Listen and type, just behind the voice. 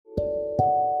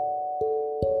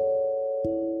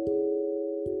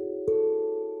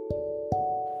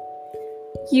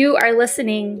You are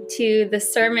listening to the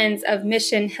sermons of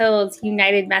Mission Hills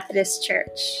United Methodist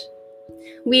Church.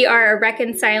 We are a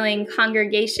reconciling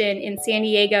congregation in San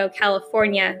Diego,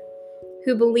 California,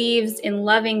 who believes in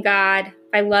loving God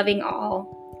by loving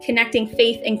all, connecting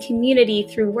faith and community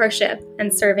through worship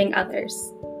and serving others.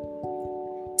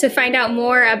 To find out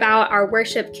more about our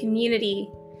worship community,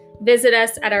 visit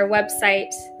us at our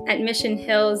website at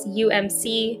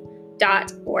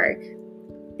missionhillsumc.org.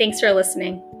 Thanks for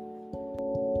listening.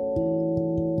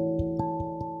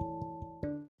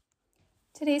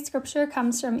 Today's scripture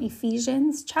comes from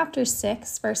Ephesians chapter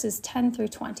 6, verses 10 through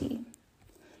 20.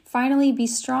 Finally, be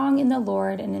strong in the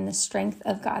Lord and in the strength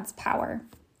of God's power.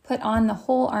 Put on the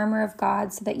whole armor of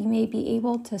God so that you may be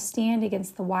able to stand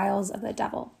against the wiles of the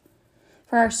devil.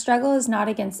 For our struggle is not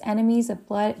against enemies of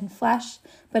blood and flesh,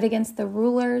 but against the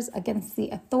rulers, against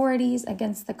the authorities,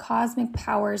 against the cosmic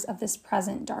powers of this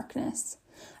present darkness,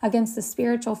 against the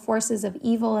spiritual forces of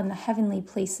evil in the heavenly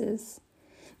places.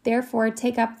 Therefore,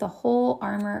 take up the whole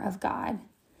armor of God,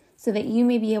 so that you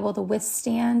may be able to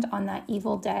withstand on that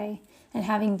evil day, and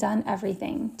having done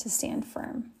everything, to stand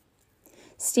firm.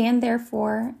 Stand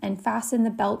therefore, and fasten the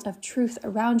belt of truth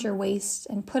around your waist,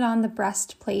 and put on the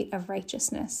breastplate of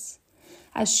righteousness.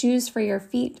 As shoes for your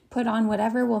feet, put on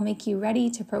whatever will make you ready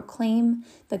to proclaim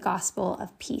the gospel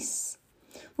of peace.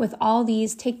 With all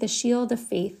these, take the shield of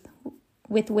faith,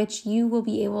 with which you will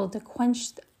be able to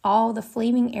quench all the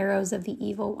flaming arrows of the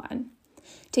evil one.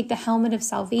 Take the helmet of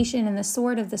salvation and the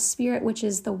sword of the Spirit, which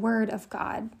is the word of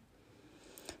God.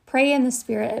 Pray in the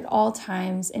Spirit at all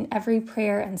times, in every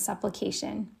prayer and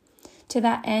supplication. To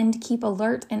that end, keep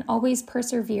alert and always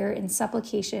persevere in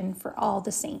supplication for all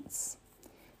the saints.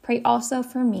 Pray also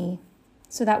for me,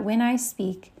 so that when I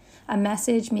speak, a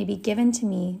message may be given to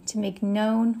me to make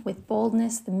known with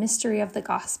boldness the mystery of the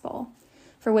gospel,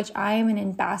 for which I am an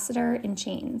ambassador in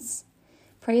chains.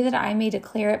 Pray that I may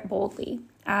declare it boldly,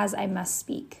 as I must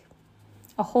speak.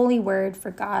 A holy word for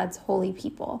God's holy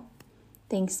people.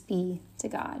 Thanks be to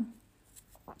God.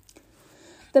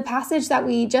 The passage that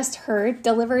we just heard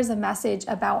delivers a message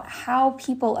about how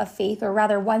people of faith, or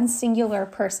rather one singular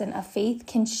person of faith,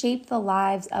 can shape the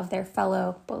lives of their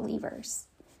fellow believers.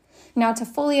 Now, to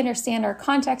fully understand our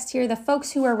context here, the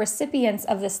folks who are recipients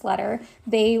of this letter,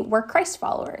 they were Christ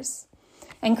followers.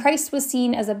 And Christ was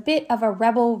seen as a bit of a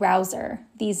rebel rouser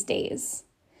these days,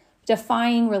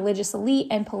 defying religious elite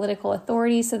and political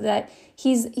authority so that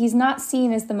he's not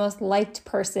seen as the most liked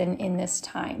person in this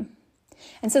time.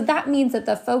 And so that means that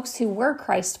the folks who were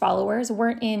Christ followers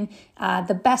weren't in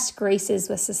the best graces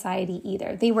with society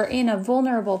either. They were in a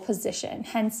vulnerable position,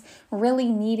 hence really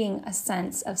needing a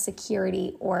sense of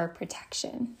security or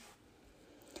protection.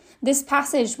 This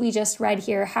passage we just read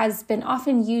here has been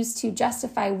often used to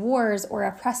justify wars or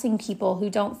oppressing people who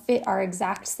don't fit our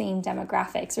exact same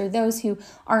demographics or those who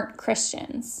aren't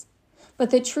Christians. But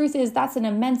the truth is that's an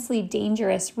immensely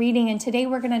dangerous reading, and today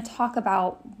we're going to talk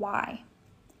about why.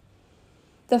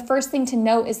 The first thing to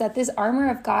note is that this armor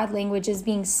of God language is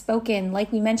being spoken,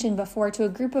 like we mentioned before, to a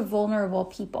group of vulnerable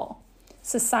people,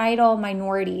 societal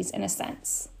minorities in a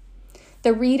sense.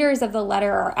 The readers of the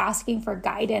letter are asking for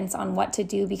guidance on what to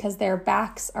do because their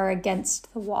backs are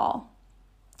against the wall.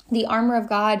 The armor of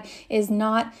God is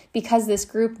not because this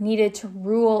group needed to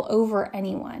rule over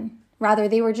anyone. Rather,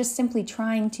 they were just simply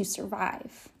trying to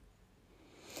survive.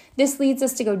 This leads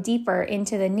us to go deeper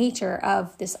into the nature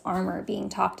of this armor being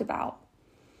talked about.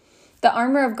 The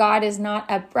armor of God is not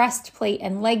a breastplate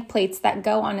and leg plates that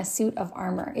go on a suit of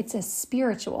armor. It's a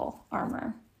spiritual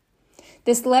armor.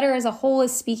 This letter as a whole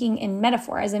is speaking in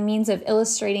metaphor as a means of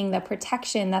illustrating the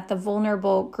protection that the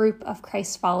vulnerable group of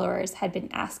Christ followers had been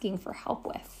asking for help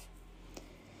with.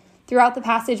 Throughout the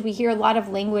passage, we hear a lot of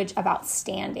language about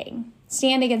standing.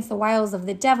 Stand against the wiles of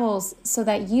the devils so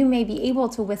that you may be able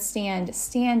to withstand.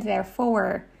 Stand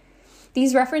therefore.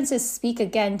 These references speak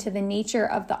again to the nature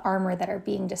of the armor that are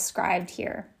being described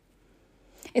here.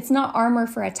 It's not armor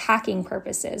for attacking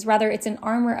purposes. Rather, it's an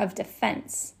armor of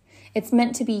defense. It's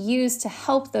meant to be used to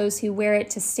help those who wear it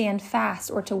to stand fast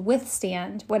or to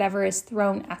withstand whatever is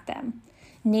thrown at them,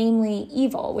 namely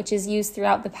evil, which is used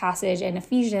throughout the passage in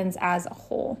Ephesians as a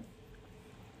whole.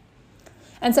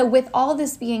 And so with all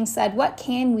this being said, what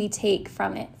can we take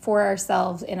from it for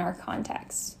ourselves in our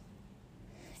context?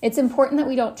 It's important that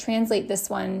we don't translate this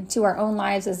one to our own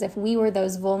lives as if we were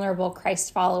those vulnerable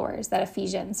Christ followers that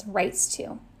Ephesians writes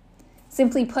to.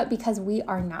 Simply put, because we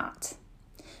are not.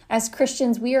 As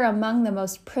Christians, we are among the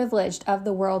most privileged of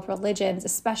the world religions,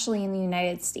 especially in the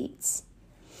United States.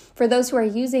 For those who are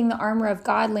using the armor of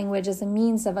God language as a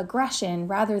means of aggression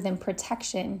rather than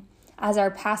protection, as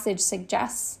our passage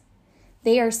suggests,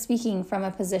 They are speaking from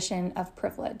a position of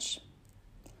privilege.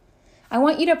 I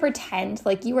want you to pretend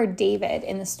like you are David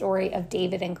in the story of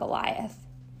David and Goliath.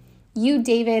 You,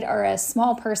 David, are a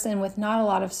small person with not a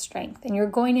lot of strength, and you're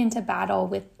going into battle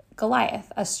with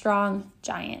Goliath, a strong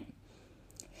giant.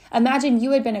 Imagine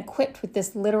you had been equipped with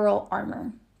this literal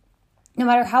armor. No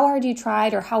matter how hard you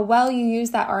tried or how well you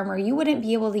used that armor, you wouldn't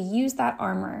be able to use that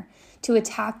armor to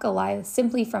attack Goliath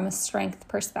simply from a strength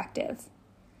perspective.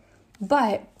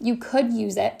 But you could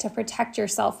use it to protect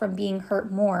yourself from being hurt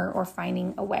more or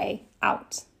finding a way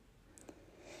out.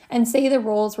 And say the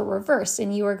roles were reversed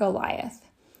and you were Goliath.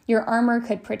 Your armor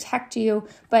could protect you,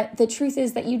 but the truth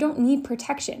is that you don't need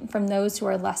protection from those who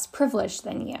are less privileged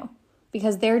than you,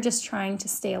 because they're just trying to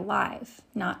stay alive,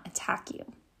 not attack you.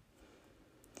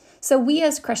 So we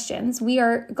as Christians, we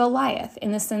are Goliath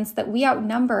in the sense that we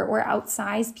outnumber or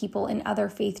outsize people in other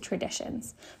faith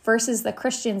traditions, versus the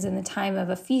Christians in the time of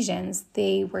Ephesians,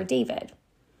 they were David.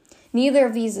 Neither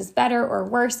of these is better or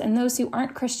worse, and those who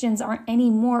aren't Christians aren't any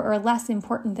more or less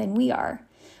important than we are.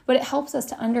 But it helps us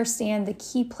to understand the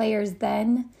key players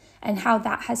then and how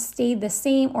that has stayed the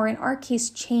same, or in our case,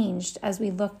 changed as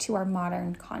we look to our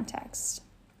modern context.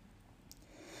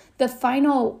 The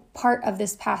final part of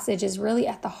this passage is really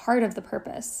at the heart of the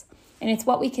purpose, and it's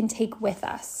what we can take with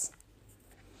us.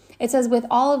 It says, with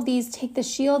all of these, take the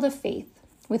shield of faith,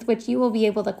 with which you will be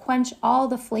able to quench all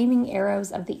the flaming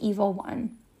arrows of the evil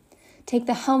one. Take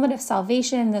the helmet of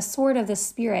salvation, the sword of the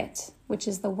Spirit, which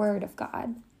is the word of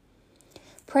God.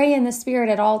 Pray in the Spirit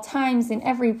at all times, in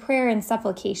every prayer and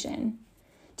supplication.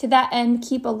 To that end,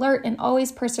 keep alert and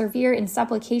always persevere in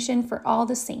supplication for all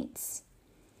the saints.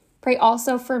 Pray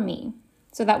also for me,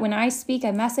 so that when I speak,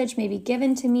 a message may be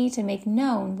given to me to make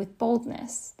known with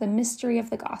boldness the mystery of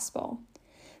the gospel,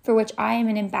 for which I am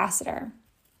an ambassador.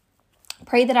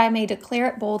 Pray that I may declare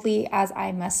it boldly as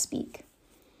I must speak.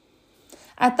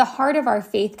 At the heart of our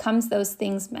faith comes those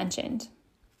things mentioned.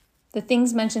 The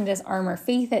things mentioned as armor,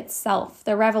 faith itself,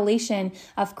 the revelation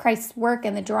of Christ's work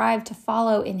and the drive to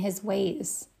follow in his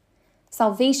ways.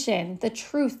 Salvation, the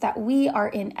truth that we are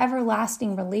in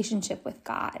everlasting relationship with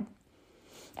God.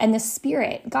 And the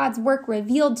Spirit, God's work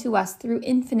revealed to us through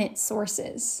infinite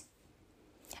sources.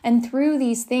 And through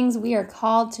these things, we are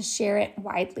called to share it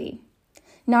widely,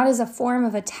 not as a form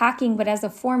of attacking, but as a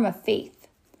form of faith,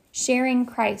 sharing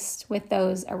Christ with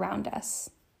those around us.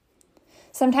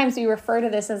 Sometimes we refer to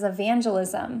this as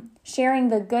evangelism, sharing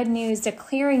the good news,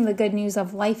 declaring the good news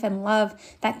of life and love,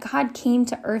 that God came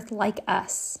to earth like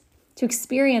us, to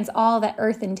experience all that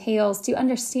earth entails, to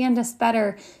understand us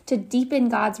better, to deepen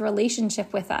God's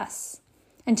relationship with us,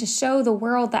 and to show the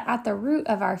world that at the root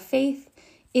of our faith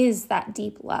is that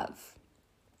deep love.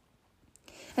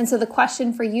 And so the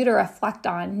question for you to reflect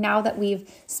on, now that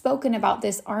we've spoken about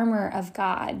this armor of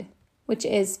God, which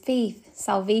is faith,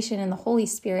 salvation, and the Holy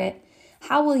Spirit,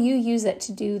 how will you use it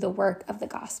to do the work of the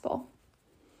gospel?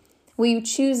 Will you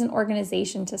choose an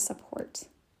organization to support?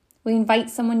 Will you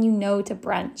invite someone you know to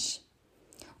brunch?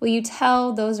 Will you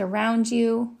tell those around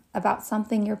you about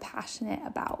something you're passionate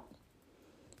about?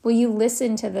 Will you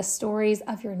listen to the stories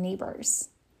of your neighbors?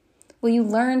 Will you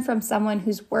learn from someone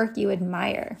whose work you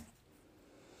admire?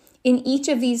 In each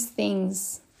of these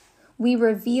things, we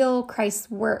reveal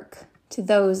Christ's work to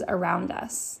those around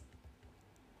us.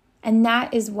 And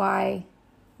that is why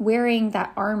wearing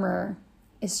that armor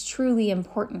is truly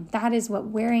important. That is what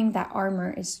wearing that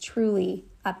armor is truly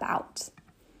about.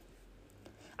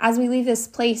 As we leave this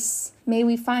place, may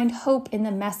we find hope in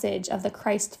the message of the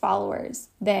Christ followers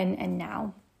then and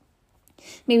now.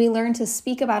 May we learn to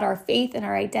speak about our faith and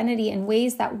our identity in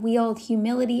ways that wield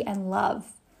humility and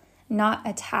love, not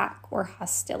attack or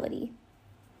hostility.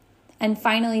 And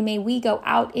finally, may we go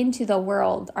out into the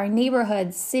world, our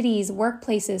neighborhoods, cities,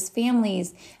 workplaces,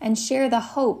 families, and share the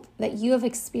hope that you have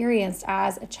experienced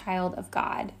as a child of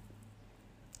God.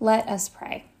 Let us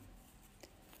pray.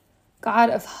 God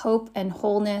of hope and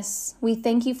wholeness, we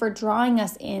thank you for drawing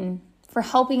us in, for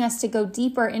helping us to go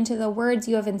deeper into the words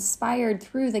you have inspired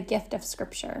through the gift of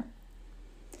Scripture.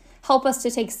 Help us to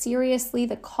take seriously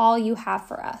the call you have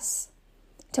for us,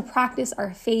 to practice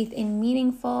our faith in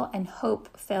meaningful and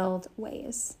hope-filled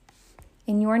ways.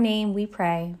 In your name we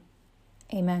pray.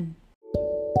 Amen.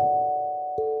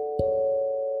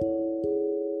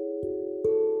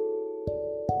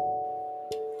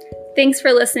 Thanks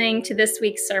for listening to this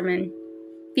week's sermon.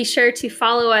 Be sure to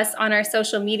follow us on our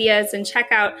social medias and check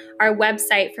out our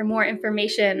website for more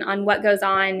information on what goes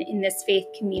on in this faith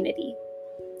community.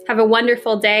 Have a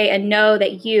wonderful day and know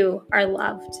that you are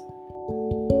loved.